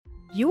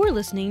You are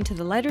listening to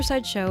the Lighter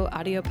Side Show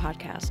audio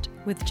podcast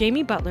with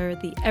Jamie Butler,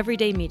 the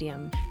Everyday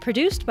Medium,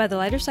 produced by the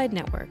Lighter Side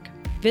Network.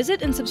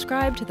 Visit and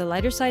subscribe to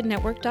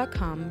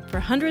thelightersidenetwork.com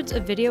for hundreds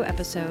of video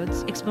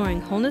episodes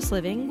exploring wholeness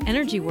living,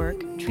 energy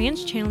work,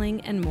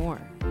 trance-channeling, and more.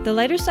 The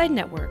Lighter Side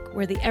Network,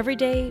 where the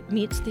everyday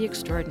meets the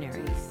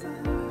extraordinary.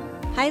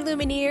 Hi,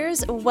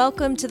 Lumineers.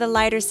 Welcome to the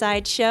Lighter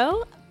Side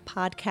Show,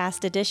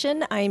 podcast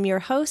edition. I am your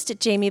host,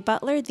 Jamie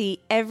Butler,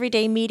 the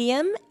Everyday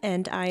Medium,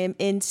 and I am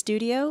in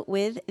studio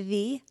with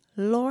the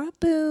Laura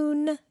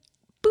Boone.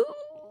 Boom!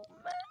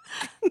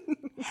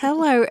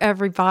 Hello,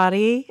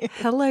 everybody.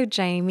 Hello,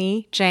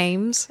 Jamie.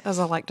 James, as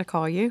I like to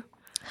call you.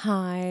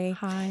 Hi.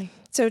 Hi.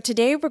 So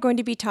today we're going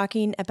to be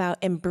talking about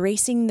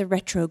embracing the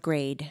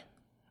retrograde.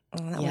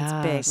 Oh, that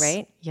one's big,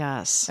 right?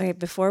 Yes. Okay,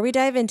 before we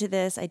dive into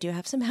this, I do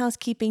have some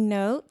housekeeping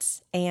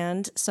notes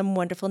and some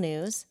wonderful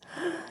news.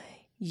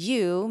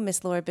 You,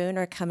 Miss Laura Boone,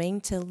 are coming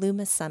to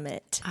Luma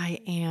Summit. I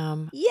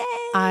am. Yay!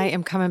 I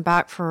am coming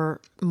back for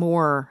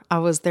more. I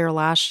was there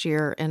last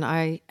year, and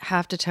I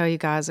have to tell you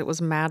guys, it was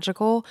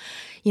magical.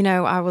 You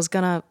know, I was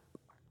going to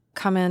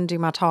come in, do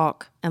my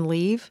talk, and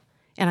leave,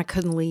 and I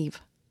couldn't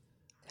leave.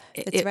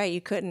 That's right, you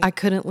couldn't. I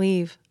couldn't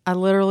leave. I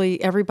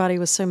literally, everybody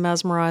was so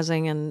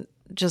mesmerizing, and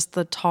just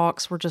the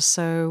talks were just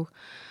so,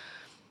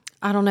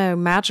 I don't know,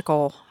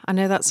 magical. I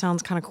know that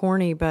sounds kind of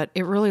corny, but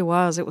it really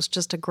was. It was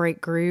just a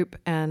great group,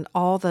 and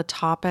all the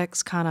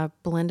topics kind of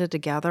blended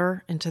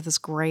together into this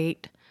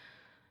great,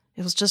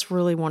 it was just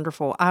really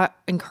wonderful. I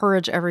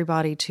encourage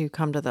everybody to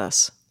come to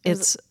this.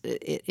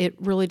 It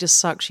really just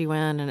sucks you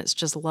in, and it's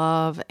just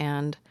love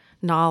and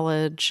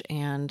knowledge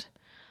and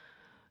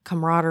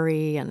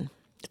camaraderie, and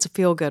it's a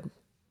feel-good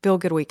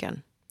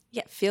weekend.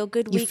 Yeah,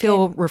 feel-good weekend. You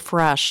feel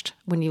refreshed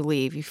when you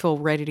leave. You feel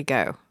ready to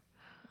go.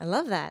 I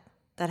love that.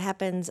 That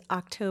happens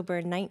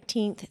October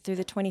 19th through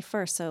the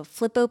 21st. So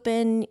flip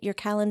open your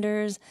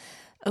calendars,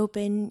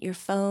 open your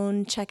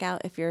phone, check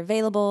out if you're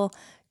available.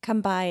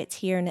 Come by. It's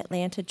here in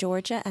Atlanta,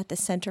 Georgia at the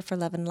Center for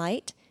Love and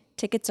Light.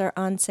 Tickets are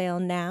on sale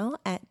now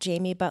at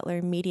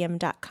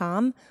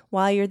jamiebutlermedium.com.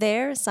 While you're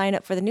there, sign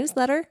up for the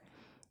newsletter.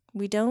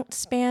 We don't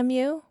spam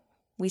you.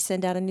 We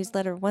send out a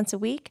newsletter once a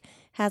week,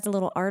 has a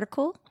little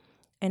article,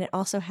 and it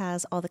also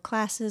has all the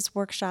classes,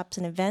 workshops,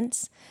 and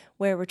events,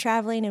 where we're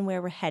traveling and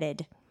where we're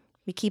headed.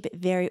 We keep it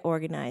very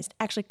organized.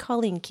 Actually,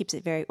 Colleen keeps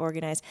it very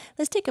organized.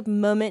 Let's take a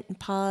moment and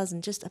pause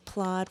and just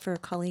applaud for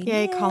Colleen.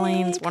 Yay,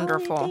 Colleen's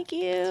wonderful. Thank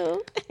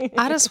you.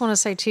 I just want to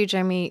say too,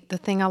 Jamie, the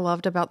thing I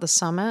loved about the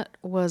summit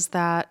was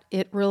that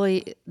it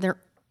really,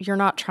 you're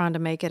not trying to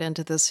make it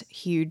into this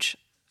huge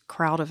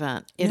crowd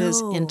event. It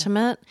is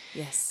intimate,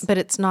 yes, but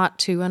it's not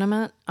too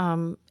intimate.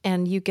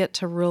 And you get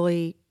to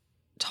really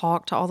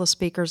talk to all the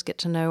speakers, get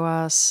to know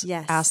us,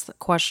 yes, ask the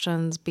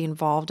questions, be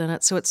involved in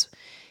it. So it's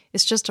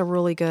just a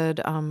really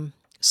good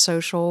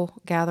social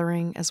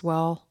gathering as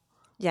well.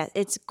 Yeah,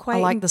 it's quite I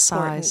like important. the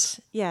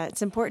size. Yeah,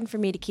 it's important for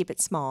me to keep it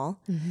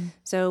small. Mm-hmm.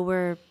 So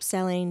we're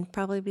selling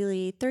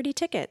probably 30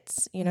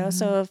 tickets, you know. Mm-hmm.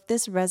 So if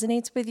this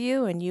resonates with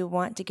you and you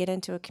want to get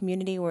into a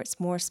community where it's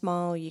more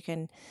small, you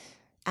can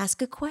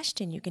ask a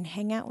question. You can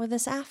hang out with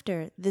us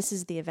after. This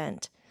is the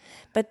event.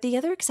 But the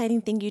other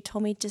exciting thing you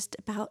told me just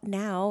about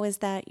now is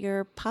that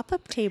your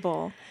pop-up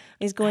table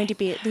is going to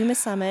be at Luma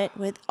Summit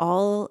with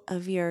all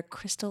of your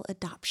crystal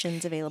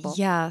adoptions available.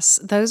 Yes.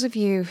 Those of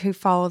you who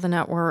follow the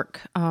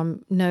network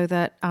know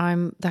that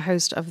I'm the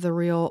host of the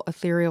Real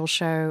Ethereal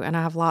show, and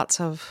I have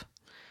lots of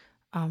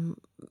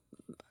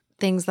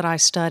things that I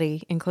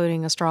study,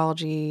 including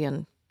astrology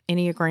and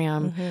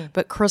Enneagram, mm-hmm.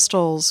 but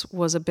crystals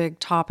was a big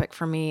topic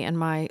for me. And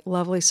my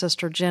lovely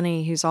sister,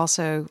 Jenny, who's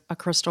also a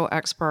crystal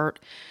expert,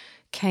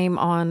 came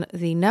on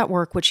the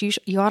network, which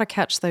you ought to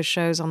catch those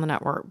shows on the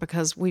network,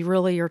 because we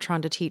really are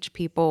trying to teach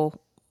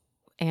people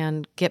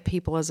and get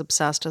people as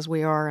obsessed as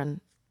we are and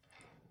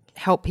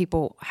help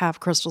people have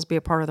crystals be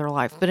a part of their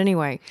life. But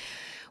anyway,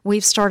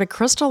 we've started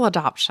crystal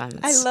adoptions.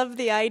 I love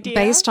the idea.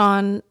 Based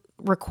on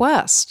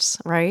requests,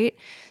 right?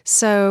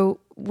 So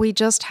we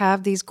just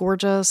have these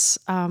gorgeous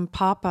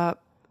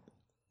pop-up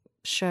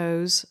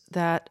shows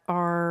that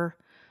are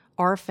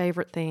our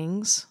favorite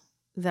things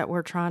that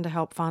we're trying to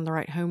help find the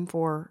right home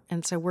for.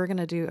 And so we're going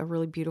to do a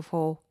really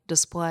beautiful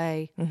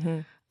display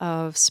mm-hmm.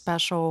 of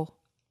special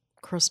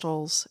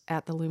crystals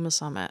at the Luma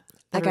Summit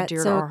that are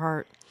dear to our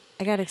heart.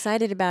 I got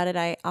excited about it.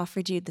 I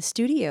offered you the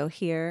studio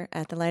here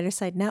at the Lighter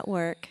Side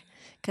Network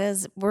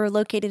because we're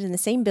located in the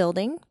same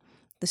building,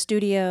 the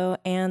studio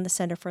and the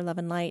Center for Love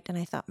and Light. And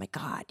I thought, my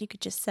God, you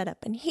could just set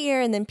up in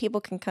here and then people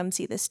can come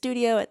see the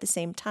studio at the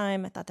same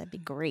time. I thought that'd be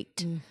great.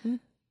 Mm-hmm.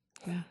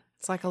 Yeah.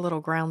 It's like a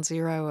little ground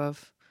zero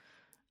of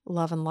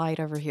love and light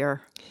over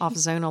here off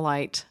Zona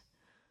Light.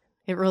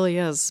 It really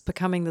is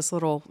becoming this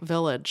little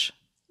village.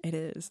 It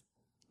is.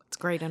 It's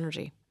great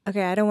energy.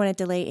 Okay, I don't want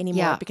to delay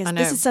anymore because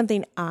this is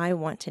something I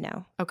want to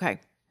know. Okay.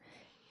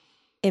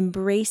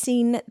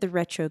 Embracing the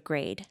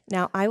retrograde.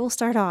 Now, I will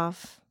start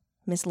off,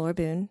 Miss Laura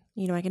Boone.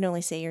 You know, I can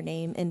only say your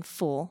name in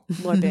full,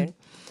 Laura Boone.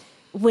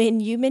 When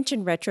you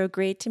mentioned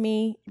retrograde to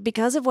me,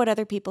 because of what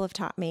other people have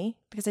taught me,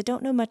 because I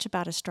don't know much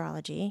about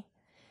astrology,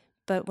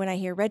 But when I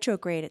hear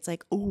retrograde, it's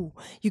like, oh,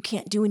 you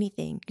can't do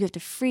anything. You have to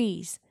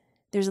freeze.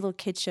 There's a little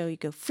kid show. You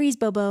go, freeze,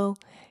 Bobo.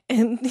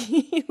 And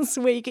it's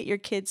the way you get your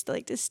kids to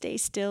like to stay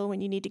still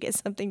when you need to get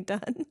something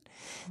done.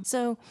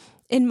 So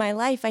in my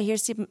life, I hear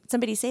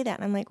somebody say that.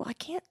 And I'm like, well,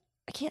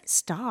 I can't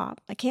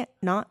stop. I can't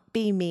not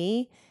be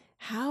me.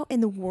 How in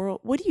the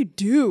world, what do you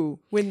do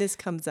when this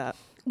comes up?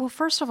 Well,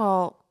 first of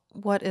all,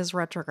 what is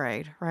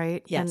retrograde,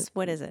 right? Yes. And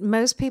what is it?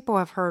 most people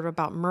have heard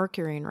about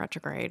Mercury in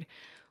retrograde,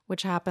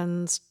 which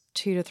happens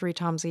 2 to 3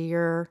 times a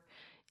year,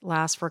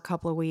 lasts for a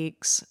couple of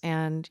weeks,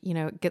 and,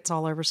 it gets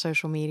all over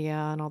social media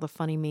and all the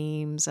funny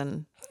memes,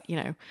 and,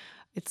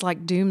 it's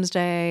like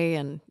doomsday,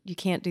 and you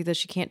can't do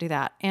this, you can't do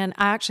that. And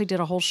I actually did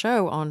a whole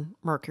show on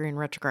Mercury in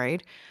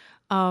retrograde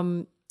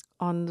on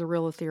the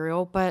Real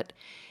Ethereal. But,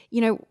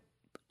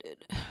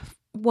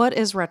 what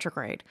is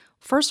retrograde?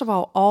 First of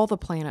all the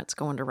planets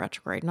go into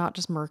retrograde, not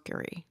just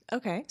Mercury.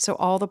 Okay. So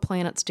all the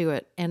planets do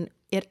it. And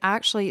it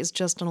actually is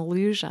just an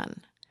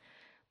illusion.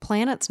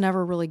 Planets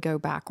never really go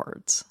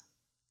backwards.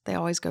 They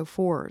always go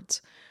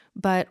forwards.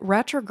 But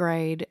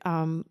retrograde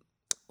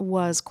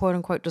was quote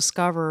unquote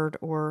discovered,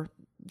 or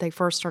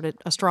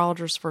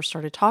astrologers first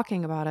started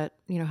talking about it,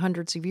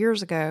 hundreds of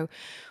years ago,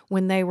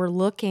 when they were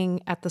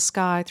looking at the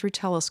sky through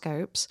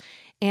telescopes.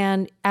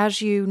 And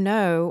as you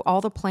know,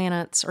 all the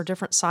planets are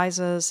different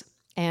sizes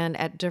and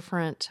at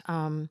different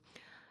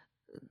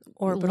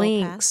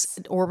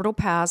orbital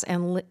paths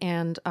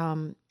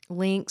and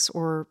links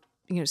or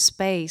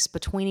space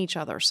between each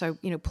other. So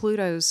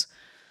Pluto's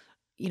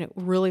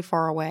really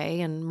far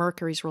away, and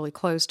Mercury's really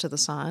close to the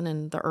sun,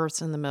 and the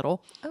Earth's in the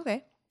middle.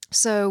 Okay.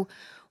 So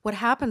what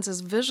happens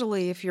is,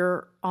 visually, if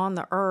you're on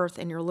the Earth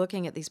and you're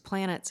looking at these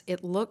planets,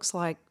 it looks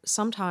like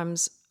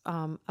sometimes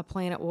a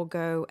planet will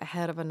go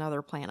ahead of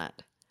another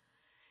planet.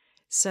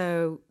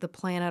 So the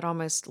planet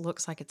almost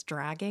looks like it's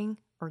dragging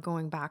or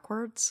going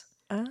backwards.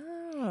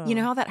 Oh. You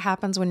know how that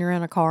happens when you're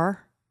in a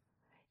car?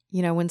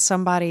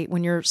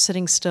 When you're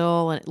sitting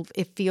still and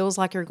it feels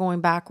like you're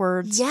going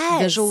backwards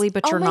visually,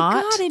 but you're not. Oh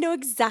my God, I know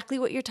exactly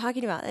what you're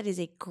talking about. That is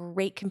a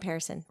great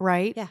comparison.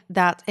 Right? Yeah.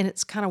 And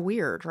it's kind of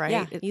weird, right?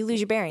 Yeah, you lose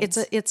your bearings.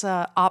 It's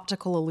a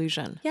optical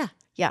illusion. Yeah.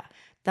 Yeah.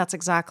 That's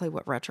exactly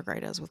what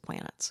retrograde is with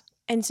planets.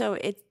 And so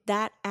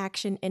that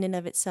action in and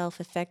of itself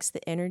affects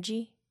the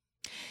energy?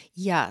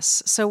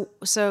 Yes. So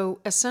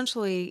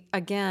essentially,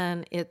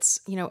 again,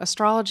 it's,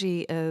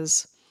 astrology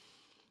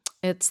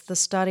it's the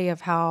study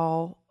of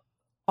how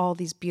all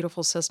these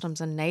beautiful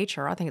systems in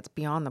nature, I think it's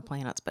beyond the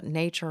planets, but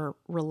nature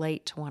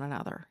relate to one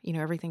another.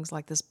 Everything's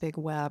like this big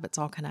web. It's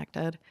all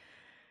connected.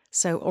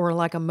 So, or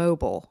like a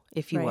mobile,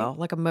 if you will.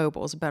 Like a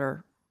mobile is a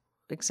better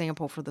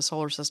example for the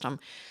solar system.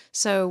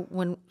 So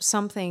when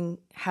something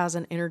has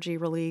an energy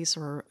release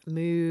or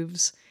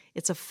moves,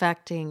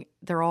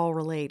 they're all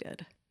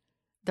related.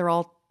 They're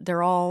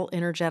all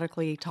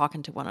energetically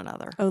talking to one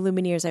another. Oh,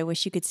 Lumineers, I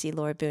wish you could see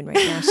Laura Boone right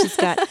now. She's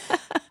got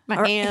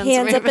her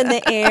hands up in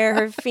the air.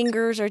 Her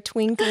fingers are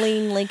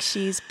twinkling like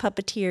she's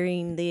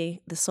puppeteering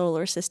the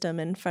solar system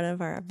in front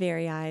of our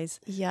very eyes.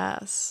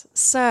 Yes.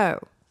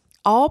 So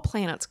all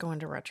planets go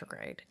into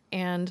retrograde.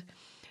 And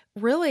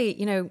really,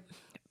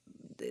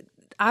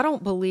 I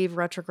don't believe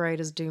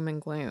retrograde is doom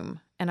and gloom.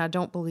 And I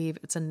don't believe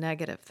it's a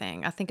negative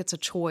thing. I think it's a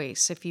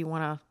choice if you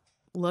want to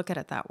look at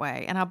it that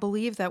way. And I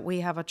believe that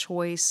we have a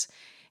choice,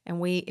 and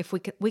we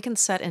can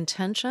set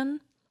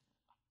intention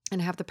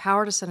and have the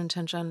power to set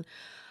intention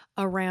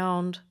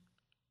around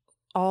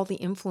all the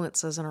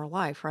influences in our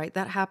life, right?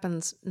 That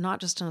happens not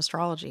just in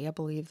astrology. I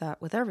believe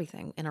that with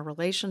everything, in a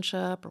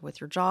relationship or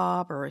with your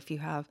job, or if you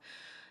have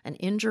an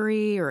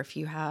injury, or if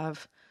you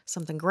have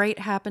something great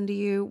happen to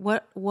you,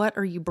 what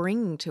are you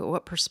bringing to it?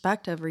 What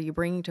perspective are you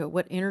bringing to it?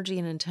 What energy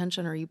and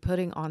intention are you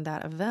putting on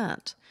that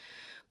event?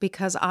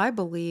 Because I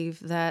believe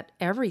that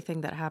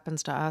everything that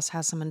happens to us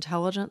has some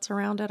intelligence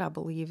around it. I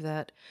believe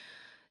that,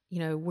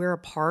 we're a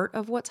part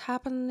of what's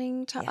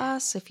happening to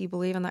us. If you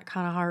believe in that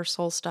kind of higher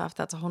soul stuff,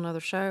 that's a whole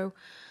nother show.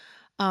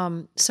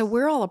 So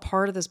we're all a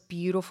part of this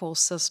beautiful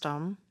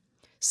system.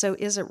 So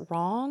is it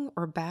wrong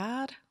or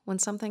bad when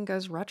something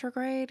goes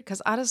retrograde?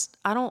 Because I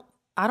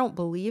don't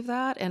believe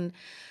that. And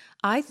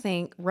I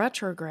think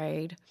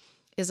retrograde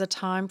is a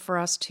time for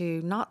us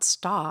to not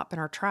stop in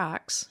our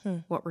tracks,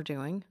 what we're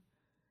doing,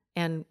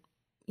 and,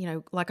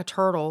 like a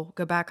turtle,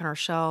 go back in our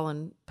shell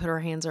and put our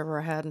hands over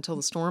our head until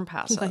the storm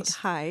passes. Like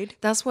hide.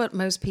 That's what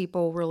most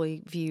people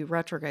really view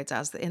retrogrades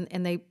as.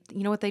 And they,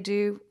 what they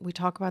do? We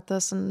talk about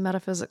this in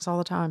metaphysics all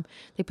the time.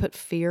 They put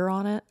fear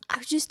on it. I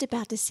was just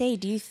about to say,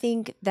 do you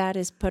think that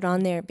is put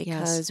on there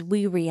because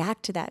we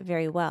react to that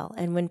very well?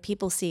 And when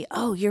people see,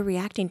 oh, you're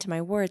reacting to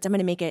my words, I'm going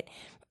to make it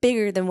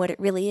bigger than what it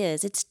really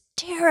is. It's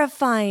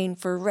terrifying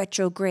for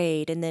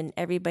retrograde. And then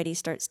everybody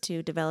starts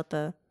to develop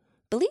a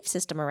belief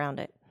system around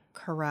it.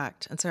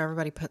 Correct. And so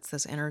everybody puts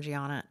this energy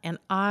on it. And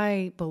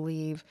I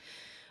believe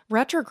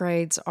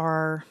retrogrades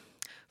are,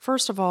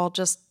 first of all,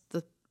 just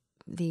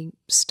the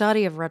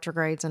study of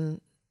retrogrades in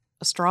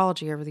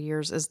astrology over the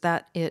years is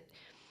that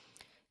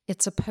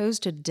it's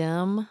supposed to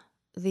dim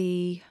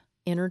the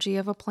energy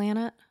of a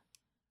planet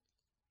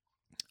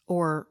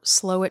or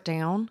slow it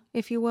down,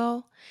 if you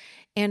will.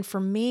 And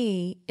for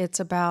me, it's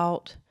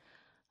about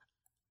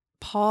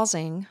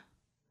pausing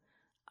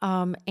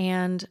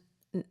and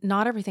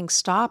not everything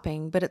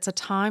stopping, but it's a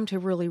time to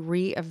really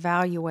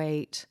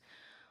reevaluate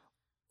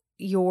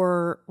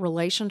your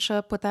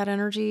relationship with that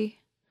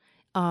energy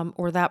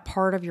or that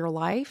part of your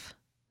life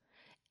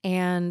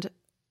and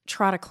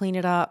try to clean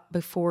it up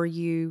before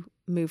you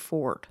move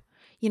forward.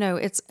 You know,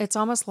 it's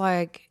almost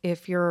like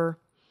if you're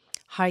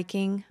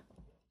hiking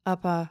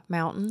up a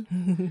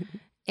mountain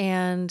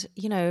and,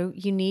 you know,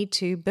 you need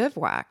to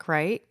bivouac,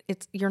 right?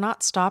 You're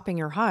not stopping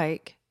your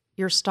hike.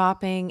 You're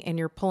stopping and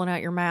you're pulling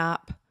out your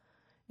map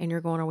and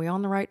you're going, are we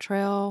on the right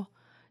trail?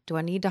 Do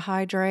I need to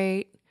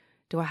hydrate?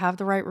 Do I have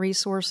the right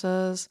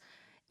resources?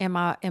 Am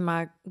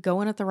I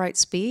going at the right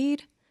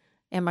speed?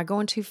 Am I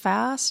going too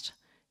fast?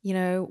 You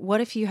know,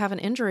 what if you have an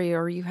injury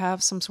or you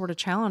have some sort of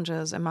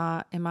challenges? Am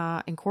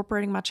I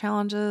incorporating my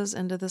challenges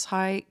into this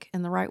hike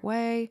in the right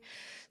way?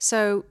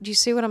 So do you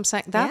see what I'm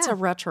saying? That's a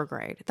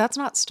retrograde. That's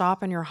not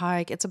stopping your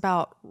hike. It's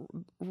about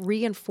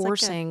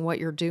reinforcing what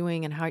you're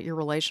doing and how your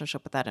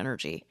relationship with that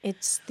energy.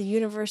 It's the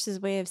universe's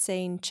way of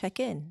saying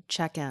check in.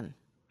 Check in.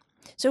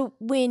 So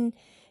when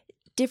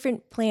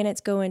different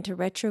planets go into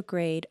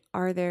retrograde,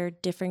 are there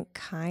different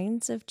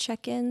kinds of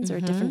check-ins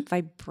or different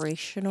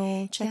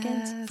vibrational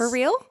check-ins? Yes. For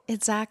real?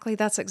 Exactly.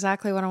 That's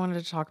exactly what I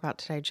wanted to talk about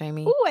today,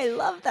 Jamie. Oh, I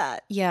love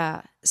that.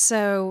 Yeah.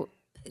 So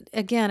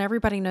again,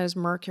 everybody knows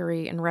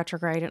Mercury in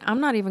retrograde, and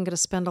I'm not even going to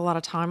spend a lot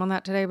of time on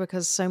that today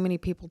because so many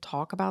people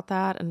talk about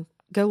that. And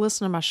go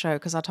listen to my show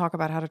because I talk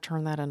about how to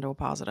turn that into a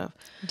positive.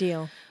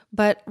 Deal.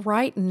 But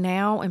right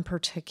now in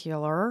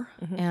particular,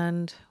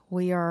 and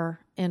we are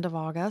end of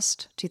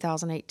August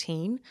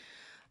 2018,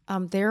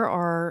 there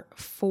are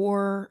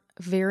 4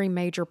 very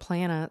major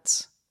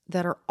planets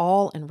that are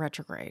all in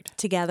retrograde.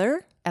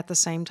 Together? At the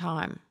same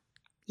time.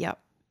 Yep.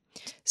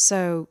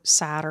 So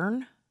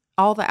Saturn,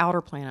 all the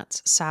outer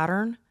planets,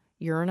 Saturn,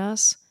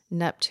 Uranus,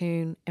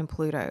 Neptune, and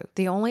Pluto.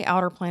 The only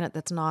outer planet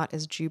that's not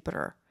is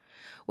Jupiter,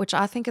 which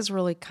I think is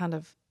really kind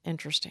of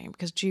interesting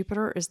because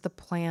Jupiter is the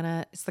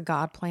planet, it's the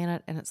God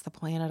planet, and it's the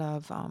planet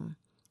of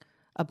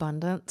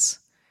abundance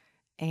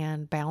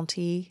and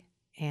bounty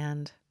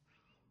and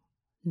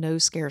no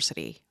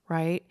scarcity,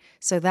 right?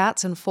 So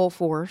that's in full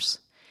force.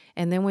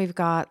 And then we've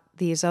got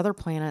these other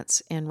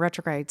planets in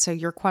retrograde. So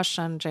your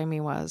question, Jamie,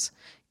 was,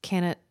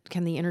 can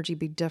the energy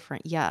be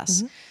different?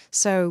 Yes.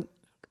 So,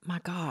 my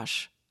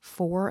gosh,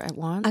 4 at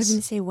once. I was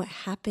going to say, what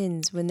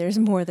happens when there's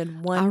more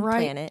than one I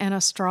write planet? an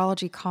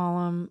astrology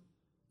column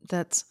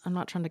I'm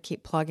not trying to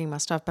keep plugging my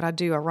stuff, but I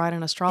do. I write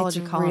an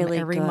astrology column really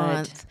every good.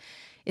 month.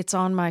 It's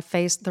on my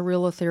the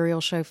Real Ethereal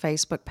Show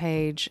Facebook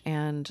page,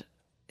 and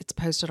it's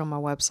posted on my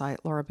website,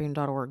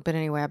 lauraboone.org. But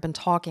anyway, I've been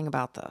talking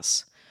about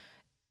this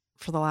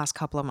for the last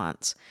couple of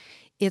months.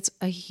 It's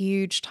a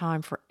huge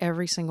time for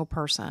every single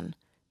person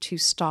to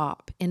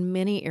stop in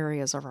many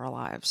areas of our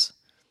lives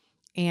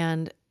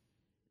and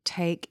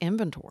take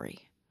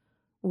inventory.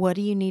 What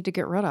do you need to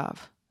get rid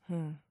of?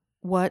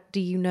 What do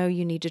you know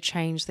you need to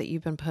change that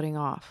you've been putting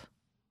off?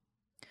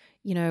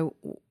 You know,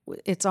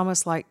 it's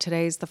almost like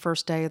today's the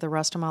first day of the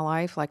rest of my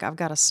life. Like I've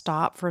got to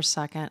stop for a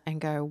second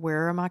and go,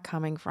 where am I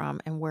coming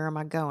from and where am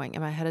I going?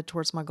 Am I headed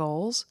towards my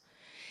goals?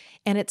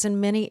 And it's in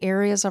many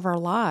areas of our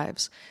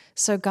lives.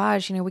 So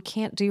guys, you know, we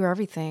can't do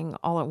everything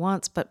all at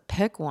once, but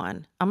pick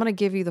one. I'm going to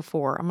give you the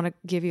 4. I'm going to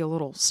give you a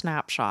little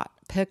snapshot.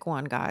 Pick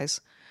one,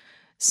 guys.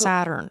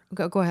 Saturn.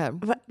 Go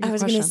ahead. I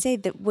was going to say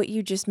that what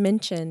you just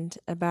mentioned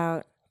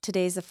about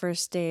today's the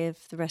first day of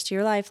the rest of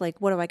your life. Like,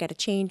 what do I got to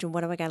change and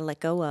what do I got to let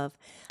go of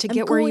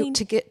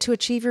to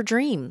achieve your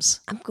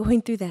dreams? I'm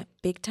going through that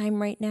big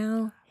time right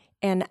now,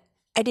 and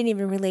I didn't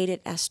even relate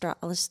it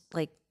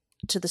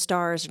to the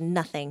stars or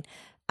nothing.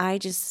 I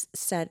just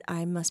said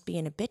I must be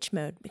in a bitch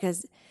mode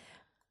because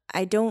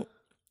I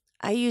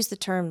use the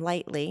term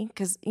lightly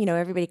because, you know,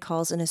 everybody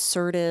calls an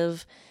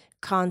assertive,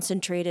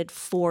 concentrated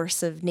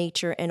force of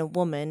nature in a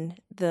woman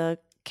the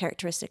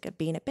characteristic of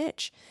being a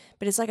bitch.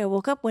 But it's like I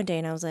woke up one day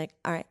and I was like,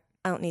 all right,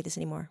 I don't need this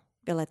anymore.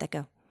 Gotta let that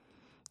go.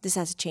 This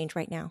has to change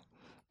right now.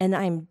 And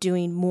I'm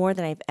doing more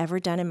than I've ever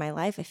done in my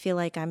life. I feel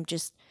like I'm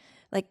just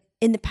like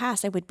in the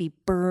past I would be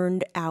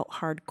burned out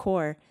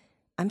hardcore.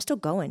 I'm still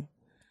going.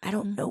 I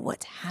don't know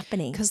what's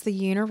happening. Because the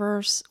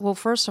universe, well,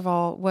 first of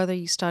all, whether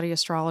you study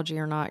astrology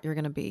or not, you're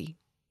going to be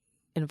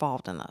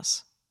involved in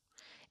this.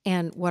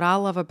 And what I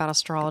love about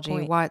astrology,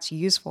 why it's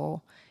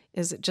useful,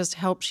 is it just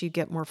helps you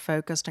get more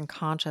focused and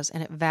conscious,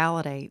 and it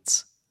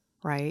validates,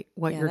 right,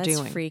 what you're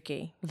doing. That's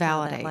freaky.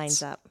 Validates. How that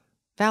lines up.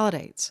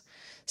 Validates.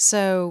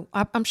 So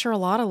I'm sure a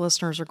lot of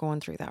listeners are going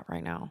through that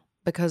right now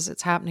because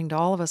it's happening to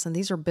all of us, and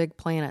these are big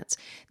planets.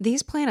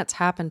 These planets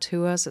happen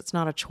to us. It's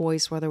not a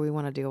choice whether we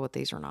want to deal with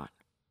these or not.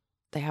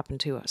 They happen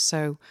to us.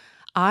 So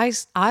I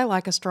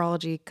like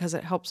astrology because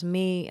it helps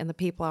me and the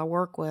people I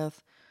work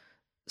with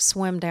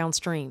swim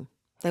downstream.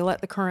 They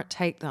let the current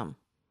take them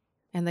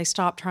and they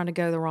stop trying to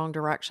go the wrong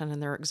direction and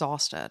they're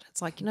exhausted.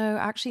 It's like, you know,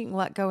 actually you can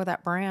let go of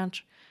that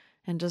branch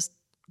and just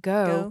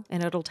go.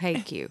 And it'll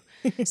take you.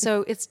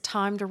 So it's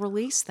time to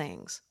release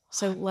things.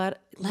 So the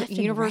Left and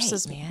universe right,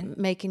 is man.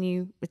 making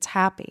you, it's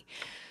happy.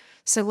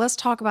 So let's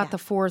talk about the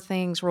 4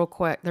 things real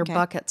quick. They're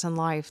buckets in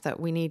life that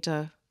we need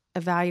to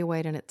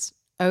evaluate, and it's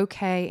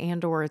okay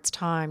and or it's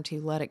time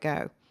to let it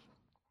go.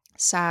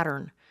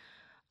 Saturn.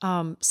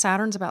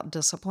 Saturn's about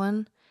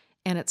discipline,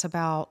 and it's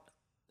about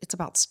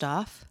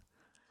stuff.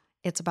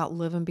 It's about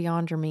living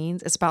beyond your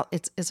means.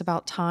 It's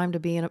about time to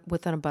be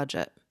within a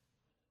budget.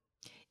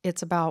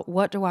 It's about,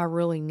 what do I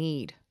really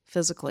need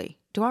physically?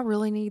 Do I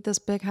really need this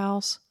big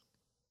house?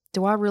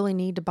 Do I really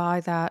need to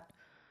buy that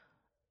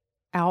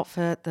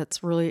outfit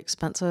that's really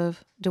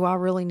expensive? Do I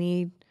really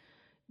need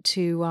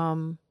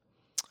to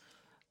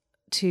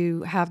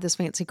have this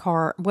fancy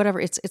car? Whatever.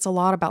 It's a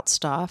lot about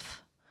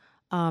stuff.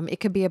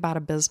 It could be about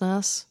a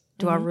business.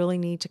 Do I really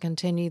need to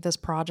continue this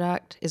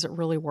project? Is it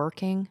really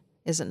working?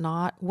 Is it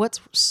not?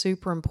 What's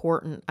super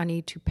important? I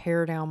need to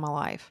pare down my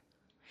life.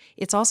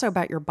 It's also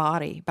about your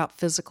body, about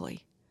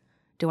physically.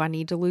 Do I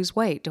need to lose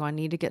weight? Do I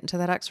need to get into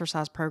that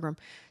exercise program?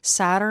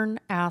 Saturn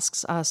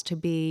asks us to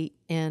be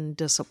in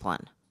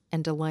discipline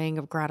and delaying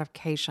of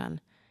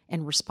gratification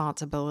and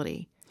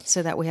responsibility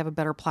so that we have a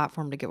better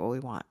platform to get what we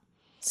want.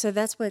 So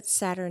that's what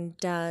Saturn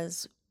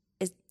does.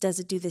 Does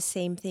it do the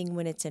same thing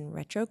when it's in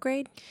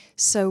retrograde?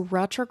 So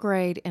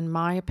retrograde, in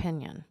my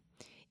opinion,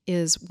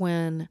 is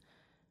when,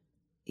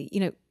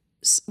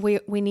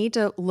 we need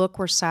to look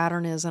where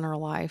Saturn is in our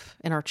life,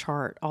 in our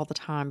chart all the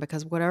time,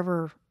 because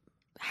whatever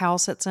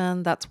house it's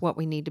in, that's what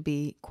we need to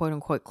be, quote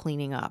unquote,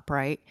 cleaning up,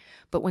 right?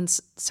 But when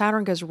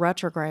Saturn goes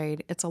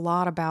retrograde, it's a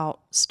lot about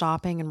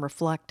stopping and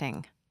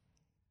reflecting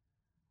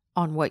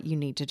on what you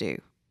need to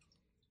do.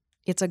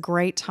 It's a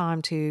great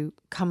time to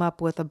come up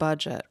with a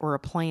budget or a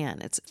plan.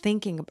 It's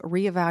thinking,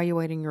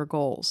 reevaluating your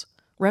goals.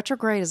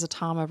 Retrograde is a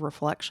time of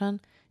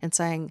reflection and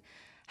saying,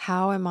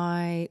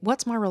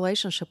 what's my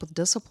relationship with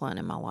discipline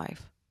in my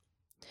life?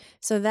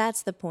 So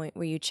that's the point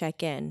where you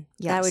check in.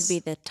 Yes. That would be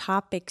the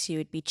topics you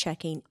would be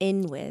checking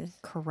in with.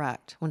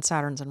 Correct. When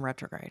Saturn's in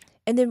retrograde.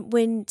 And then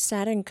when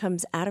Saturn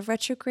comes out of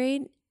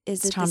retrograde,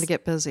 It's time to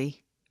get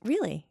busy.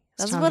 Really?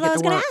 That's time what to I get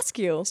was to going work. to ask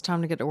you. It's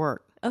time to get to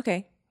work.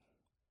 Okay.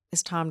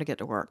 It's time to get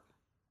to work.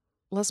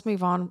 Let's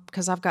move on,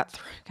 because I've got,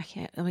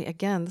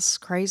 again, this is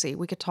crazy.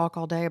 We could talk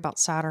all day about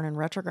Saturn in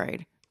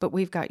retrograde, but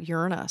we've got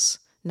Uranus,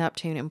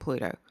 Neptune, and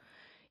Pluto.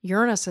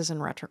 Uranus is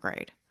in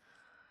retrograde.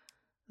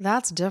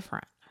 That's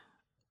different.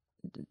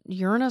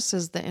 Uranus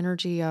is the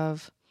energy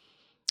of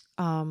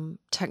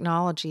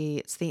technology.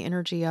 It's the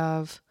energy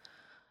of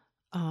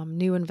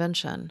new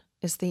invention.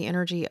 It's the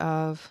energy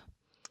of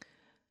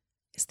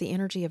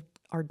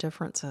our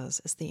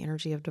differences. It's the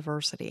energy of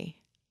diversity.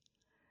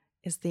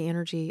 It's the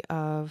energy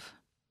of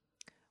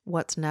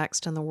what's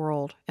next in the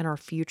world and our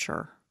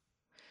future.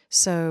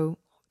 So,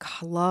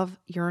 I love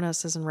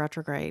Uranus is in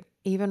retrograde,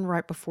 even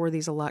right before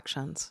these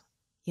elections.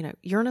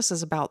 Uranus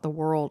is about the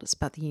world. It's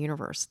about the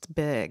universe. It's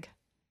big.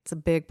 It's a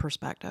big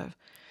perspective.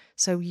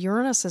 So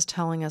Uranus is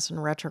telling us in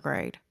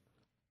retrograde,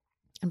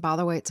 and by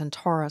the way, it's in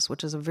Taurus,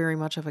 which is a very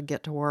much of a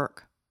get to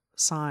work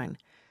sign.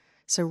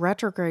 So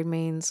retrograde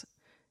means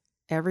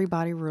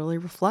everybody really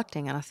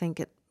reflecting, and I think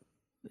it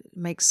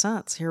makes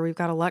sense. Here we've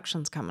got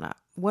elections coming up.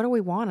 What do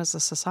we want as a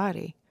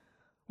society?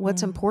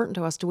 What's important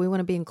to us? Do we want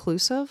to be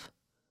inclusive?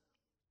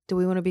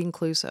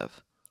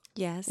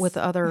 Yes. With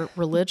other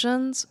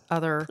religions,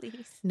 other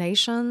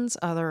nations,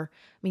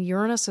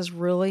 Uranus is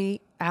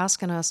really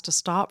asking us to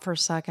stop for a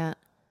second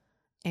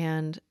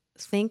and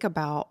think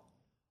about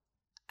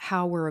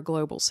how we're a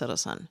global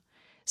citizen.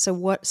 So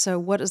what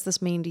does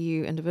this mean to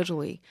you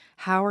individually?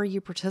 How are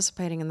you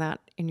participating in that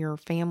in your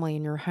family,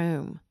 in your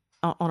home,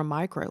 on a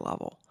micro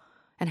level?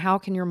 And how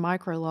can your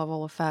micro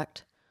level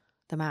affect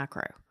the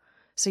macro?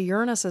 So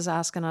Uranus is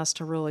asking us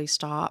to really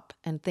stop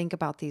and think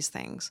about these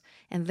things.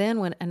 And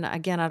then and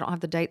again, I don't have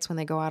the dates when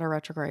they go out of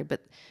retrograde,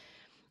 but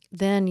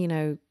then,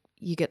 you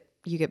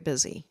get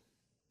busy.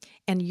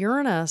 And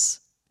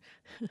Uranus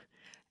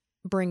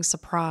brings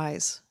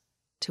surprise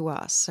to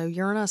us. So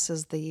Uranus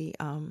is the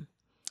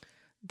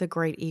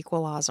great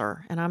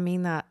equalizer. And I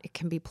mean that it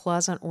can be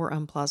pleasant or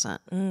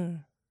unpleasant.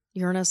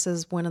 Uranus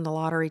is winning the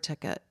lottery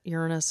ticket.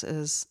 Uranus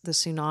is the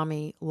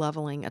tsunami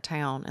leveling a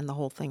town and the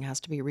whole thing has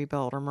to be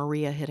rebuilt, or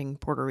Maria hitting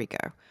Puerto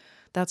Rico.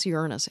 That's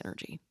Uranus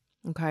energy.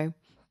 Okay.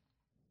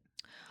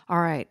 All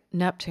right.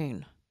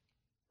 Neptune,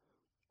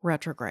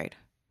 retrograde.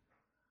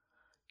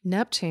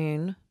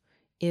 Neptune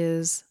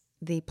is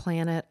the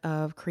planet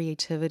of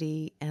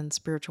creativity and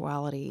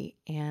spirituality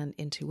and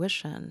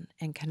intuition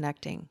and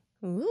connecting.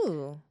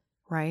 Ooh.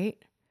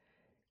 Right?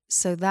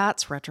 So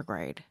that's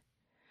retrograde.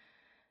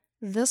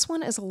 This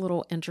one is a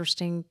little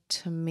interesting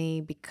to me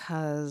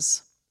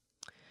because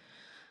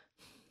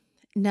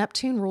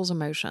Neptune rules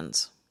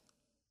emotions.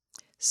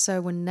 So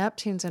when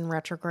Neptune's in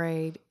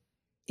retrograde,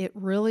 it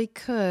really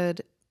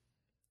could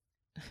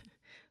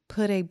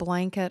put a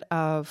blanket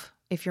of,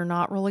 if you're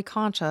not really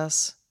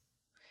conscious,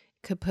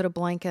 could put a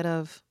blanket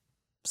of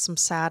some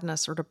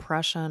sadness or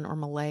depression or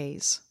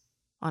malaise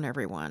on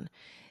everyone.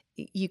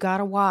 You got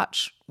to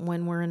watch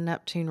when we're in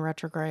Neptune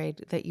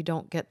retrograde that you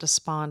don't get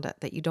despondent,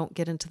 that you don't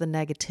get into the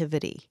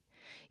negativity.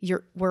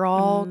 We're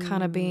all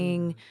kind of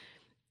being,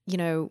 you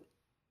know,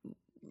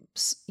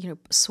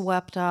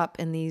 swept up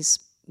in these,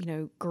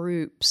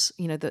 groups,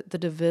 the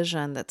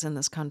division that's in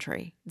this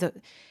country.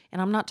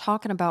 And I'm not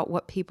talking about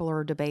what people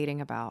are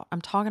debating about.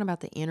 I'm talking about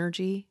the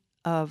energy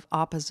of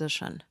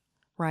opposition,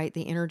 right?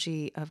 The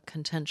energy of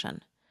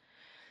contention.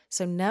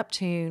 So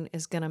Neptune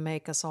is going to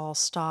make us all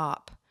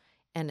stop,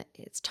 and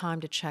it's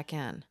time to check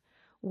in.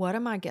 What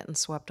am I getting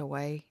swept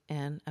away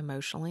in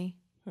emotionally?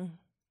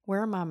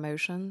 Where are my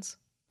emotions?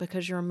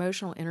 Because your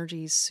emotional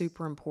energy is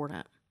super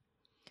important.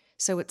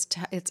 So it's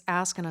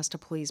asking us to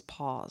please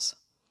pause.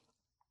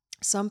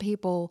 Some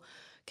people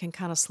can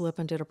kind of slip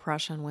into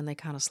depression when they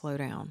kind of slow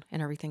down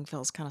and everything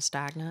feels kind of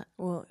stagnant.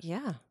 Well,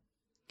 yeah.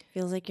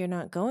 Feels like you're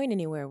not going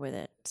anywhere with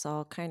it. It's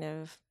all kind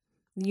of,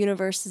 the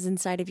universe is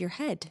inside of your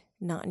head,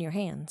 not in your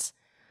hands.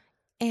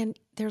 And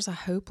there's a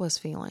hopeless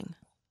feeling.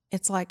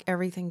 It's like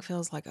everything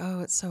feels like,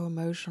 oh, it's so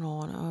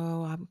emotional, and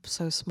oh, I'm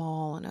so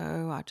small, and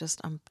oh,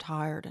 I'm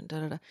tired, and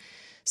da-da-da.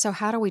 So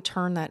how do we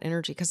turn that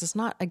energy? Because it's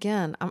not,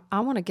 again, I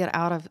want to get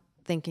out of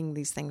thinking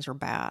these things are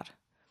bad.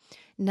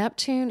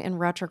 Neptune in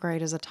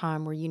retrograde is a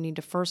time where you need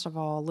to, first of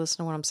all, listen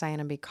to what I'm saying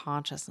and be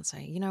conscious and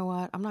say, you know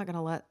what,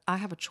 I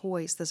have a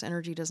choice. This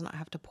energy does not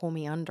have to pull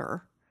me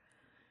under.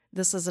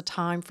 This is a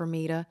time for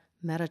me to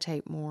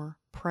meditate more,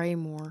 pray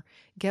more,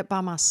 get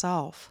by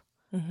myself,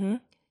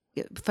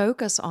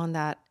 focus on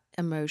that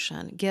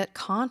emotion, get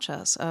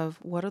conscious of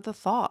what are the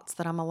thoughts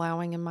that I'm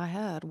allowing in my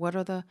head? What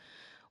are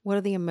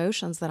the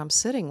emotions that I'm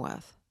sitting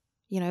with?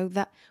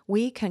 That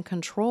we can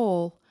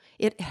control.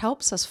 It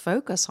helps us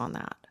focus on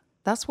that.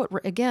 That's what,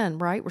 again,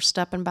 right? We're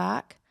stepping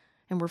back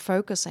and we're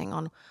focusing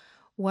on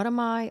what am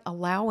I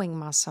allowing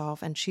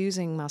myself and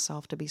choosing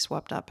myself to be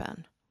swept up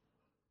in.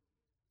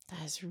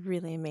 That is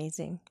really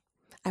amazing.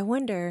 I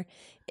wonder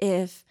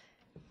if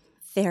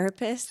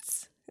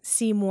therapists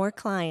see more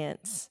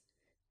clients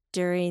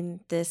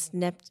during this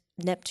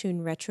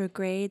Neptune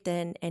retrograde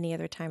than any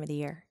other time of the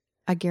year.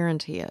 I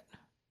guarantee it.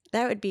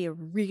 That would be a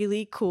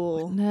really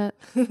cool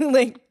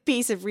like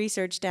piece of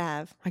research to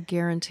have. I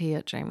guarantee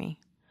it, Jamie.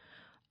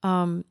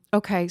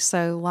 Okay,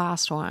 so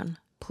last one,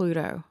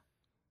 Pluto.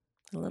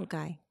 The little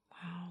guy.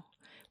 Wow.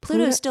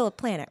 Pluto's still a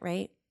planet,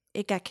 right?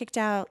 It got kicked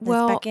out,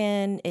 then back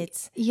in.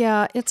 It's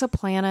a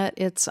planet.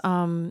 It's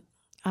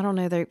I don't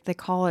know, they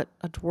call it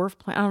a dwarf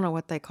planet. I don't know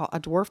what they call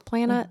a dwarf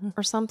planet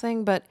or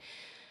something, but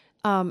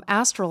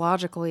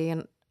astrologically,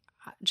 and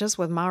just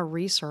with my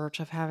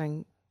research of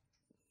having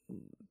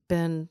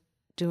been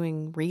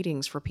doing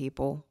readings for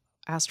people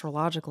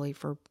astrologically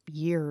for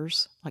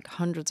years, like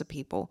hundreds of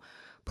people,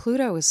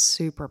 Pluto is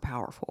super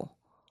powerful.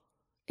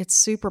 It's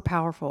super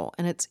powerful,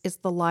 and it's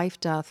the life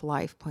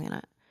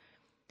planet.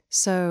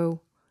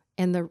 So,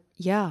 and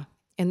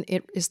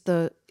it is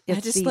the. I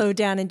had to slow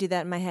down and do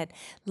that in my head.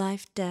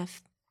 Life,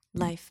 death,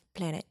 life,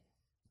 planet.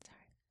 Sorry.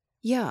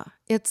 Yeah,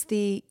 it's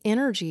the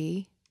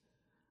energy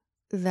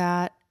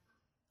that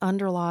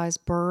underlies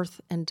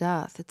birth and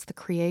death. It's the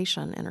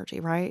creation energy,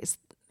 right? It's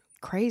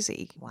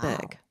crazy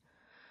big.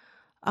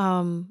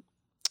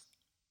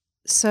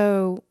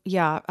 So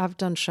yeah, I've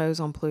done shows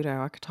on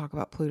Pluto. I could talk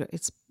about Pluto.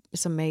 It's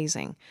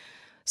amazing.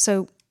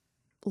 So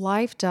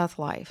life, death,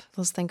 life.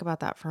 Let's think about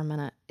that for a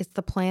minute. It's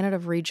the planet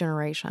of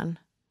regeneration.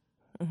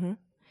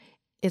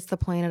 It's the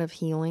planet of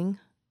healing,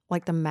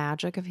 like the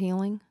magic of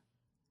healing.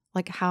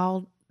 Like,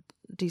 how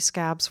do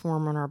scabs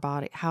form on our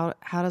body? How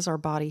does our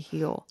body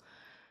heal?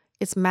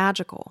 It's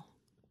magical.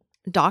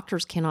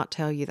 Doctors cannot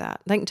tell you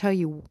that. They can tell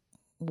you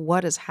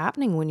what is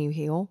happening when you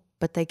heal,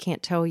 but they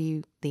can't tell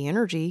you the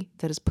energy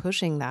that is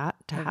pushing that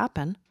to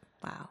happen.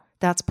 Wow.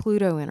 That's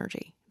Pluto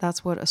energy.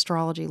 That's what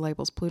astrology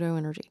labels Pluto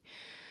energy.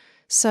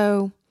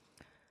 So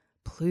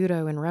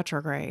Pluto in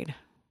retrograde.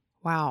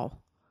 Wow.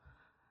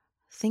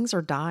 Things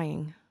are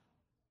dying.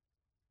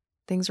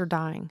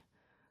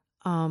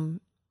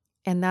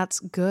 And that's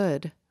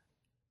good.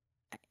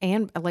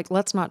 And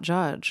let's not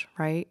judge,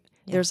 right?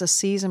 Yeah. There's a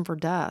season for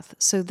death.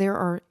 So there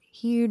are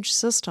huge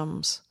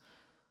systems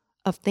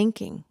of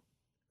thinking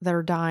that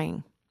are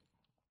dying.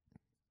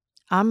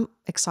 I'm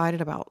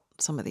excited about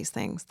some of these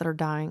things that are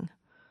dying.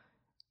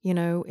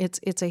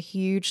 It's a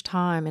huge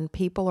time, and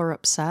people are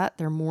upset.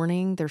 They're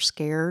mourning. They're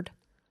scared.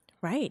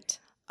 Right.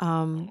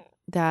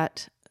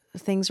 That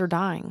things are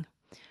dying.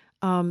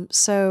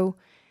 So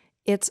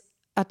it's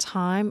a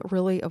time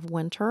really of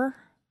winter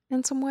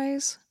in some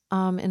ways,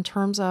 in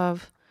terms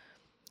of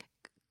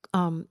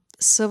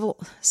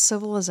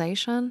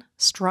civilization,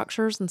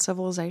 structures and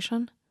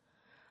civilization.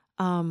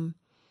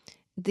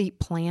 The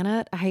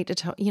planet, I hate to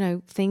tell,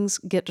 things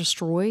get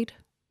destroyed.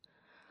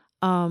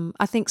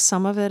 I think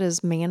some of it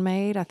is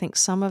man-made. I think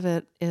some of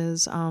it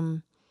is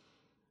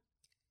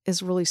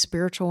really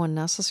spiritual and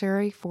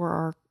necessary for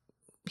our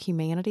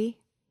humanity.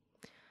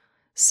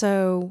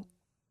 So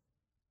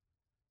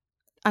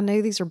I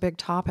know these are big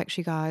topics,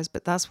 you guys,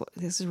 but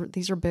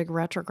these are big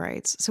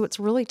retrogrades. So it's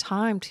really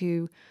time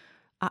to,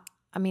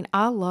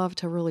 I love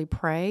to really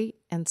pray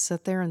and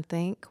sit there and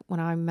think when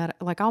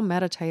I'll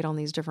meditate on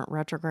these different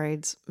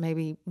retrogrades.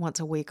 Maybe once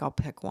a week I'll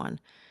pick one.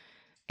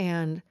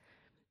 And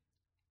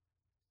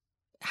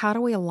how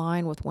do we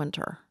align with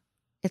winter?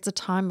 It's a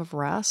time of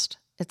rest.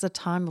 It's a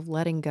time of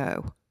letting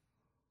go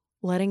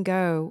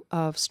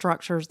of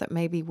structures that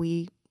maybe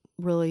we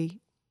really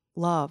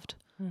loved,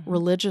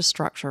 religious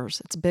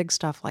structures. It's big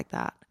stuff like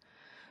that.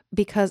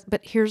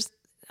 But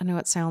I know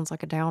it sounds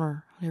like a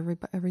downer.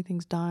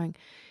 Everything's dying.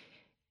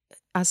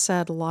 I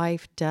said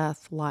life,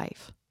 death,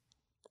 life.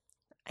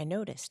 I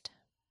noticed.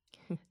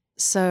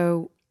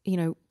 So,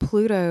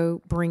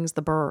 Pluto brings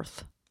the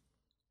birth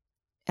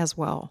as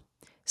well.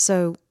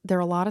 So there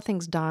are a lot of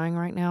things dying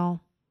right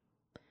now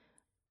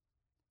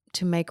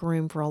to make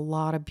room for a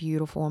lot of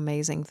beautiful,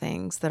 amazing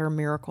things that are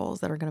miracles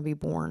that are going to be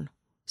born.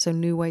 So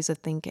new ways of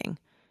thinking,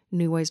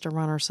 new ways to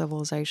run our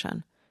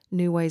civilization,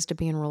 new ways to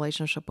be in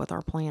relationship with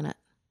our planet.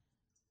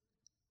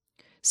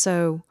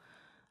 So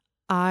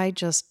I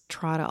just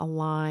try to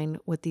align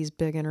with these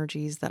big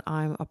energies that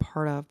I'm a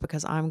part of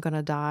because I'm going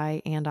to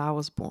die and I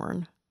was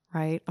born,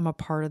 right? I'm a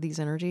part of these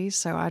energies.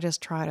 So I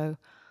just try to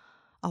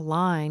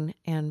align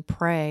and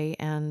pray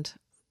and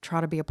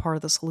try to be a part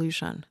of the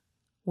solution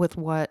with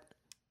what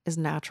is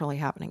naturally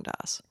happening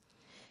to us.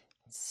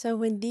 So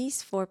when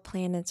these 4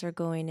 planets are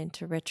going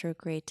into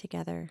retrograde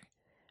together,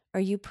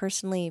 are you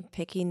personally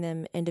picking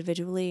them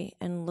individually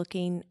and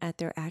looking at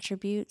their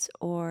attributes,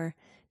 or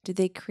do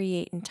they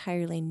create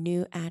entirely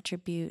new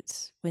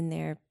attributes when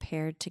they're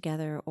paired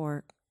together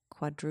or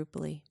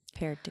quadruply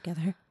paired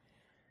together?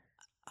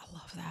 I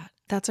love that.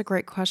 That's a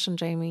great question,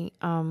 Jamie.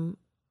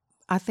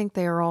 I think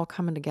they are all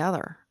coming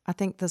together. I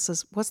think this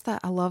is,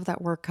 I love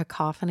that word,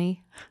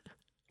 cacophony.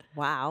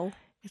 Wow.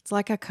 It's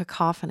like a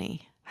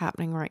cacophony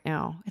happening right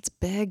now. It's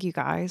big, you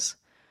guys.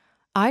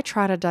 I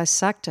try to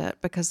dissect it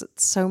because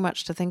it's so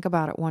much to think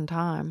about at one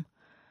time.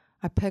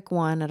 I pick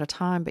one at a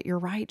time, but you're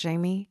right,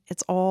 Jamie.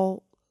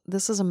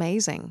 This is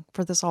amazing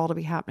for this all to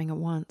be happening at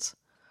once.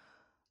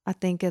 I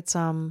think it's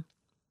a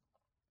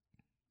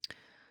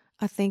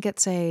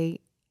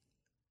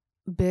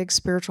big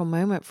spiritual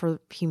moment for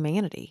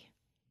humanity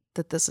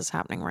that this is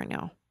happening right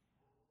now.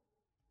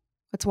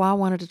 That's why I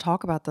wanted to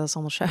talk about this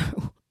on the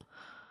show.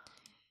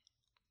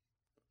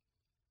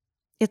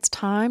 It's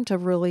time to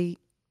really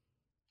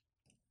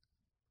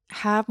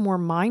have more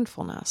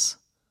mindfulness,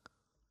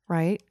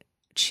 right?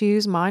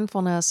 Choose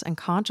mindfulness and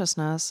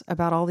consciousness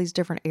about all these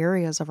different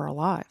areas of our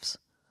lives.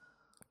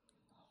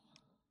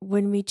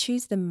 When we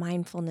choose the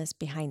mindfulness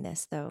behind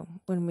this, though,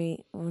 when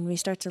we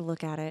start to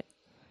look at it,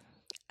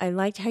 I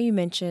liked how you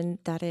mentioned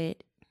that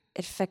it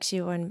affects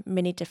you on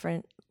many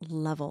different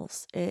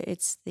levels.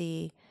 It's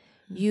the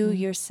you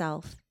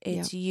yourself.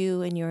 It's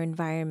you and your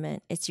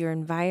environment. It's your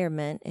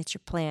environment. It's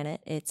your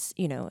planet.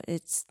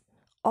 It's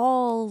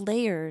all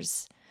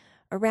layers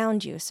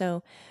around you.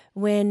 So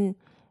when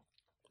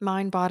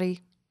mind,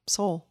 body,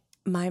 soul.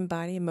 Mind,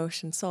 body,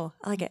 emotion, soul.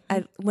 I like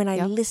it. When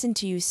I listen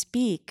to you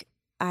speak,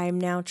 I'm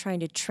now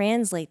trying to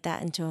translate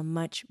that into a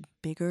much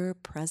bigger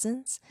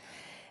presence.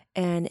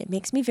 And it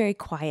makes me very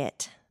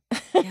quiet.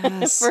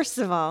 Yes. First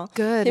of all.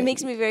 Good. It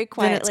makes me very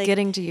quiet. Then it's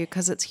getting to you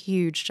because it's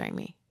huge,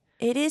 Jamie.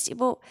 It is.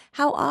 Well,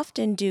 how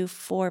often do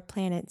 4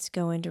 planets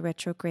go into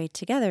retrograde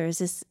together? Is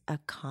this a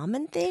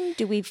common thing?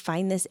 Do we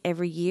find this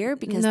every year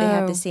because they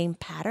have the same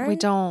pattern? We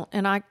don't.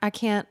 And I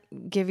can't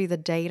give you the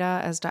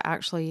data as to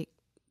actually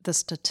the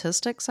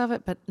statistics of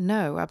it, but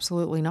no,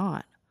 absolutely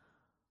not.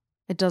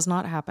 It does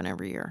not happen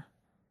every year.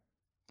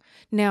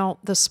 Now,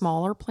 the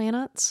smaller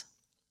planets,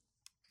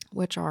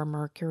 which are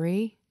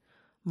Mercury,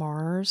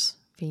 Mars,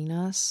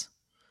 Venus,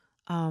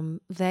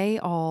 they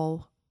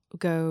all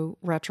go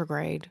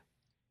retrograde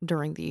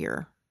during the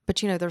year.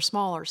 But, they're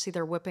smaller. See,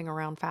 they're whipping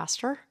around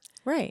faster.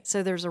 Right.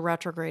 So there's a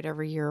retrograde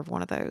every year of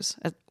one of those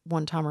at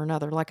one time or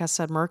another. Like I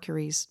said,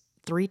 Mercury's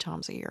 3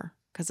 times a year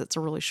because it's a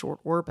really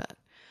short orbit.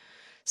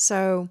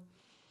 So,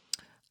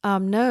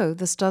 no,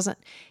 this doesn't.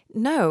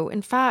 No,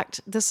 in fact,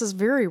 this is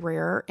very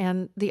rare.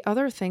 And the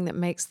other thing that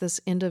makes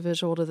this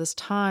individual to this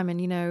time,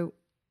 and,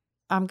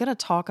 I'm going to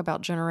talk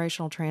about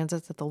generational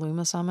transits at the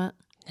Luma Summit.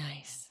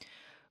 Nice.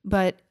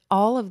 But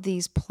all of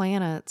these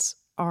planets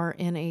are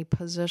in a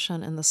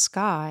position in the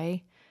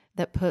sky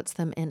that puts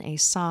them in a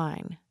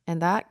sign.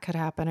 And that could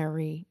happen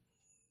every,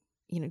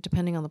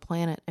 depending on the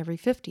planet, every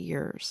 50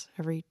 years,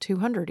 every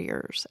 200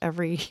 years,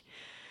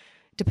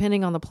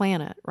 depending on the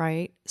planet,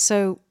 right?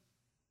 So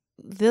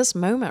this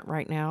moment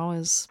right now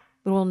it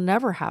will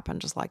never happen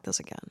just like this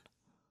again.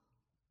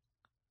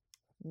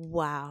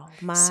 Wow.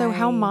 So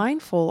how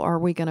mindful are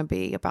we going to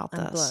be about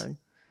this? I'm blown.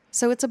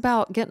 So it's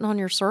about getting on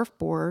your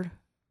surfboard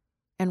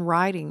and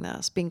writing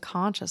this, being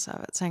conscious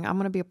of it, saying, I'm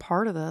going to be a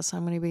part of this.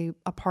 I'm going to be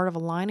a part of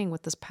aligning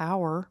with this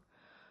power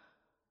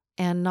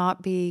and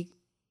not be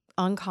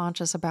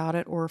unconscious about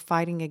it or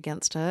fighting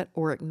against it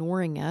or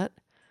ignoring it.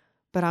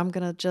 But I'm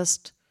going to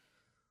just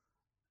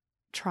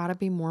try to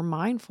be more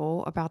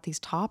mindful about these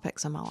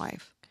topics in my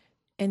life.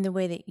 And the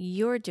way that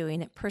you're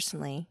doing it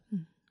personally,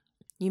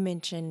 you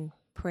mentioned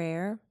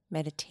prayer,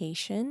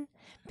 meditation,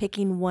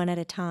 picking one at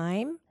a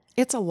time.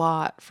 It's a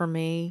lot for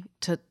me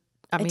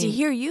And to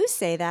hear you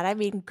say that, I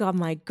mean, God,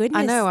 my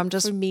goodness. I know. I'm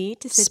just for me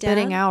to sit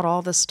spitting down. out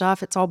all this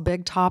stuff. It's all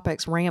big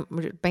topics. Bam,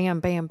 bam,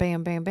 bam,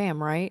 bam,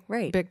 bam, right?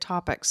 Right. Big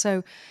topics.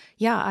 So,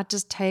 yeah, I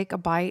just take a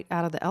bite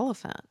out of the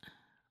elephant,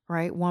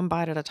 right? One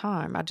bite at a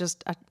time.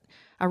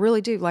 I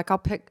really do. Like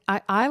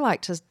I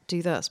like to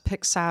do this,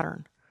 pick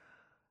Saturn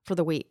for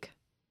the week.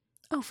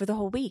 Oh, for the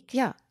whole week.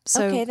 Yeah.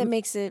 So, okay, that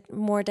makes it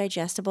more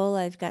digestible.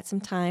 I've got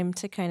some time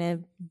to kind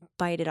of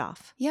bite it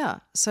off. yeah.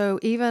 So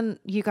even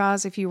you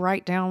guys, if you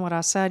write down what I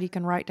said, you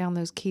can write down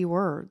those key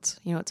words.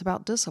 You know, it's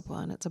about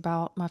discipline. It's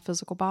about my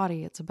physical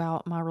body. It's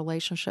about my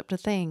relationship to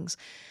things.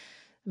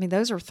 I mean,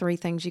 those are 3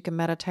 things you can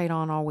meditate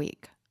on all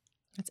week.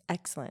 That's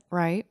excellent.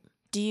 Right?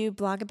 Do you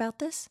blog about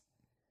this?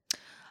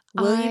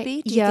 Will you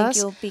be? Do you yes.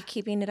 think you'll be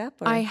keeping it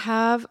up? Or? I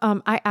have.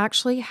 I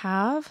actually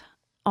have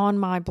on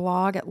my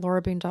blog at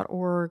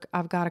lauraboone.org,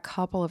 I've got a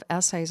couple of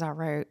essays I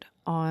wrote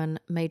on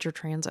major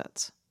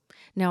transits.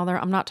 Now,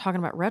 I'm not talking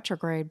about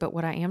retrograde, but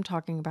what I am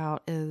talking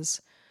about is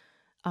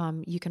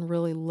you can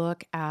really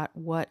look at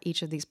what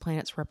each of these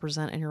planets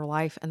represent in your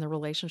life and the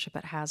relationship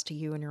it has to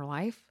you in your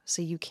life.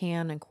 So you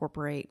can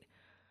incorporate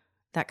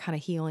that kind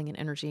of healing and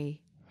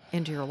energy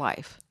into your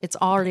life. It's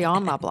already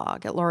on my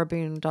blog at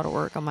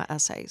lauraboone.org on my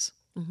essays.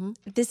 Mm-hmm.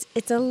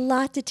 It's a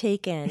lot to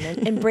take in.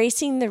 And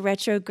embracing the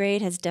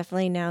retrograde has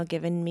definitely now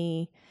given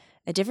me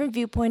a different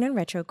viewpoint on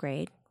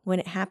retrograde. When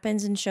it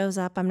happens and shows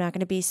up, I'm not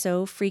going to be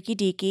so freaky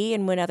deaky.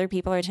 And when other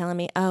people are telling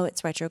me, "Oh,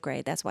 it's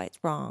retrograde, that's why it's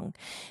wrong,"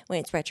 when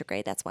it's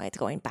retrograde, that's why it's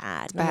going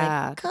bad. And I'm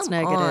Bad. like, come It's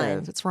negative.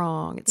 on. It's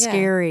wrong. It's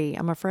scary.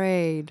 I'm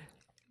afraid.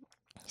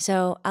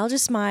 So I'll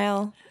just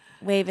smile,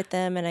 wave at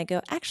them, and I go,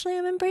 "Actually,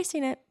 I'm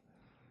embracing it.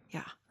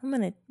 Yeah. I'm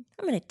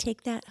gonna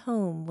take that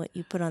home. What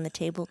you put on the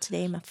table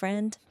today, my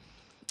friend."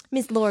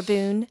 Miss Laura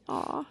Boone.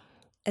 Aw.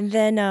 And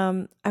then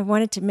I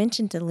wanted to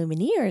mention to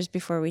Lumineers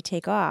before we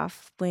take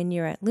off, when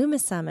you're at Luma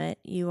Summit,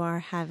 you are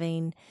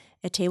having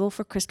a table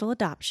for crystal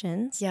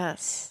adoptions.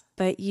 Yes.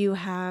 But you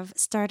have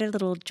started a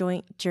little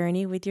joint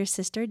journey with your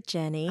sister,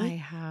 Jenny. I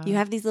have. You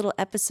have these little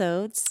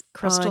episodes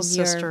Crystal on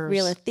your Sisters.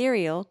 Real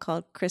Ethereal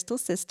called Crystal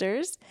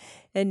Sisters.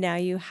 And now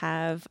you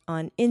have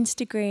on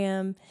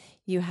Instagram,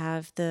 you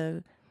have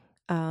the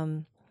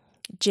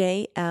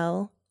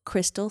JL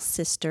Crystal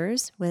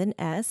Sisters with an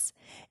S,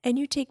 and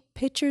you take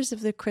pictures of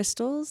the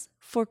crystals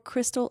for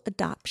crystal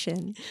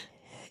adoption.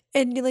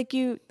 And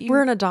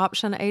We're an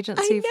adoption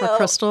agency for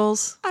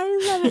crystals. I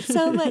love it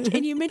so much.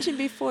 And you mentioned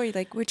before, you're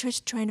like, we're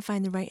just trying to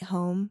find the right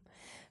home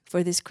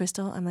for this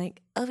crystal. I'm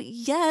like, oh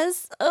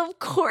yes, of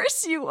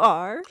course you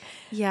are.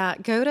 Yeah,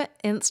 go to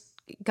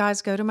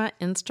my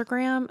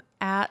Instagram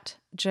at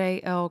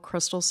JL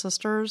Crystal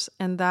Sisters,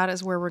 and that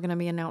is where we're going to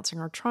be announcing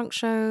our trunk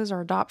shows,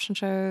 our adoption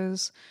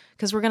shows,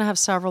 because we're going to have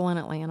several in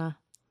Atlanta.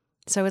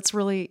 So it's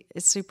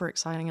super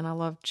exciting, and I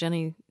love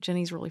Jenny.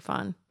 Jenny's really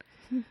fun.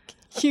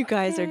 You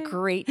guys are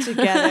great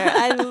together.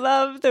 I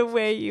love the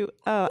way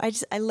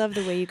I love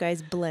the way you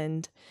guys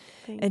blend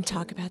and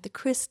talk about the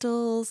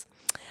crystals.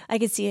 I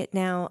can see it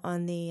now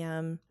on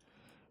the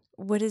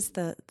what is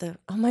the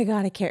oh my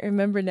God, I can't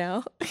remember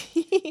now.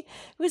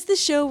 What's the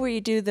show where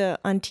you do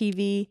on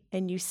TV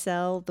and you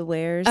sell the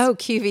wares? Oh,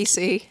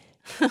 QVC.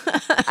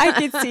 I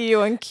could see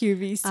you on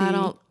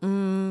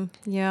QVC.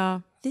 Yeah.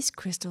 This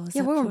crystal is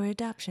up for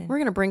adoption. We're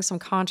going to bring some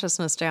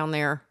consciousness down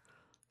there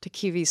to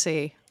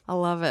QVC. I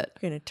love it.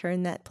 We're going to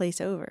turn that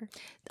place over.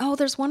 Oh,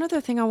 there's one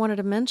other thing I wanted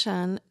to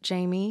mention,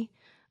 Jamie.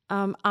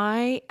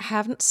 I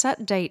haven't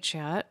set dates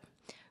yet,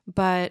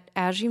 but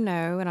as you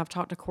know, and I've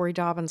talked to Corey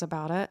Dobbins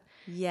about it.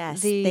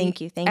 Yes, thank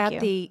you.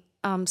 At the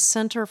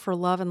Center for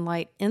Love and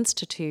Light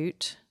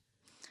Institute,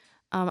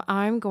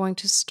 I'm going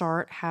to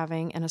start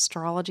having an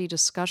astrology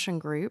discussion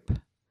group.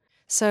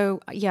 So,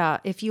 yeah,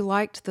 if you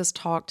liked this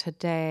talk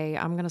today,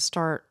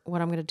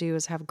 what I'm going to do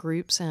is have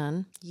groups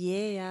in.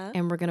 Yeah.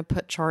 And we're going to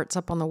put charts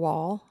up on the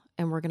wall,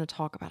 and we're going to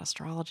talk about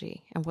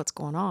astrology and what's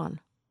going on.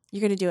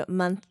 You're going to do it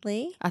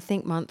monthly? I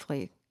think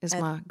monthly is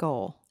my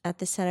goal. At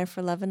the Center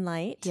for Love and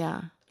Light?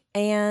 Yeah.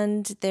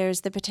 And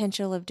there's the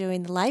potential of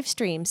doing the live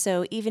stream.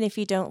 So even if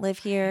you don't live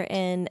here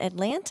in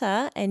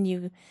Atlanta and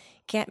you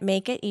can't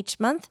make it each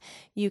month,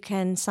 you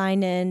can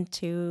sign in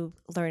to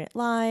learn it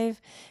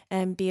live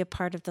and be a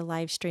part of the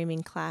live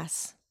streaming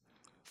class.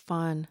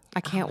 Fun.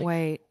 I can't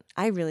wait.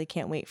 I really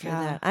can't wait for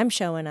that. I'm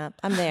showing up.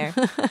 I'm there.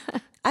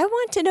 I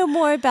want to know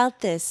more about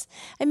this.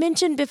 I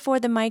mentioned before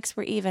the mics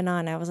were even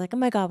on, I was like, oh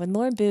my God, when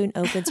Laura Boone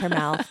opens her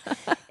mouth,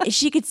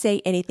 she could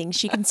say anything.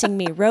 She can sing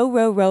me row,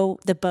 row, row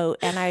the boat.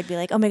 And I'd be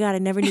like, oh my God, I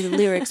never knew the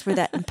lyrics were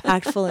that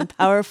impactful and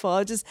powerful.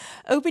 I'll just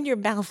open your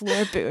mouth,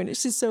 Laura Boone.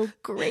 It's just so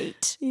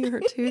great. You're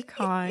too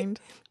kind.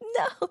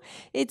 No,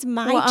 it's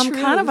my truth. I'm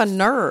kind of a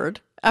nerd.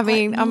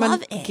 I'm a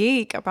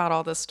geek about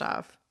all this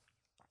stuff.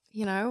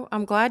 You know,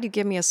 I'm glad you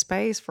give me a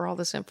space for all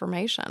this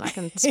information. I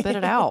can spit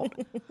it out.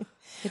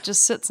 It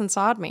just sits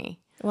inside me.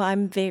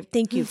 Well,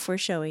 thank you for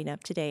showing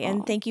up today.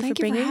 And thank you for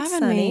bringing having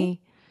Sunny.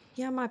 Me.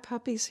 Yeah, my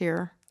puppy's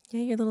here.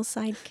 Yeah, your little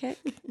sidekick.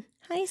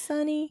 Hi,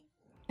 Sunny.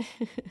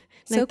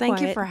 Thank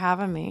you for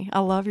having me. I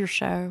love your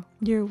show.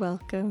 You're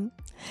welcome.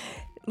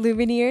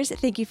 Lumineers,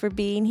 thank you for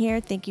being here.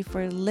 Thank you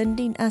for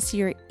lending us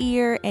your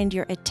ear and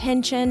your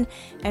attention.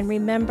 And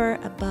remember,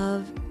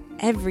 above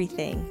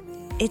everything,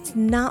 it's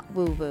not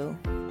woo-woo.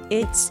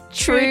 It's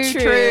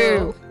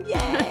true.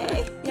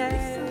 Yay!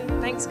 Yay.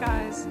 Thanks,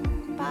 guys.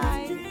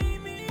 Bye.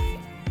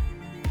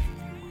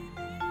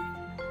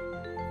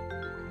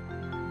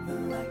 The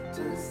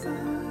lighter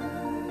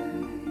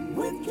side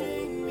with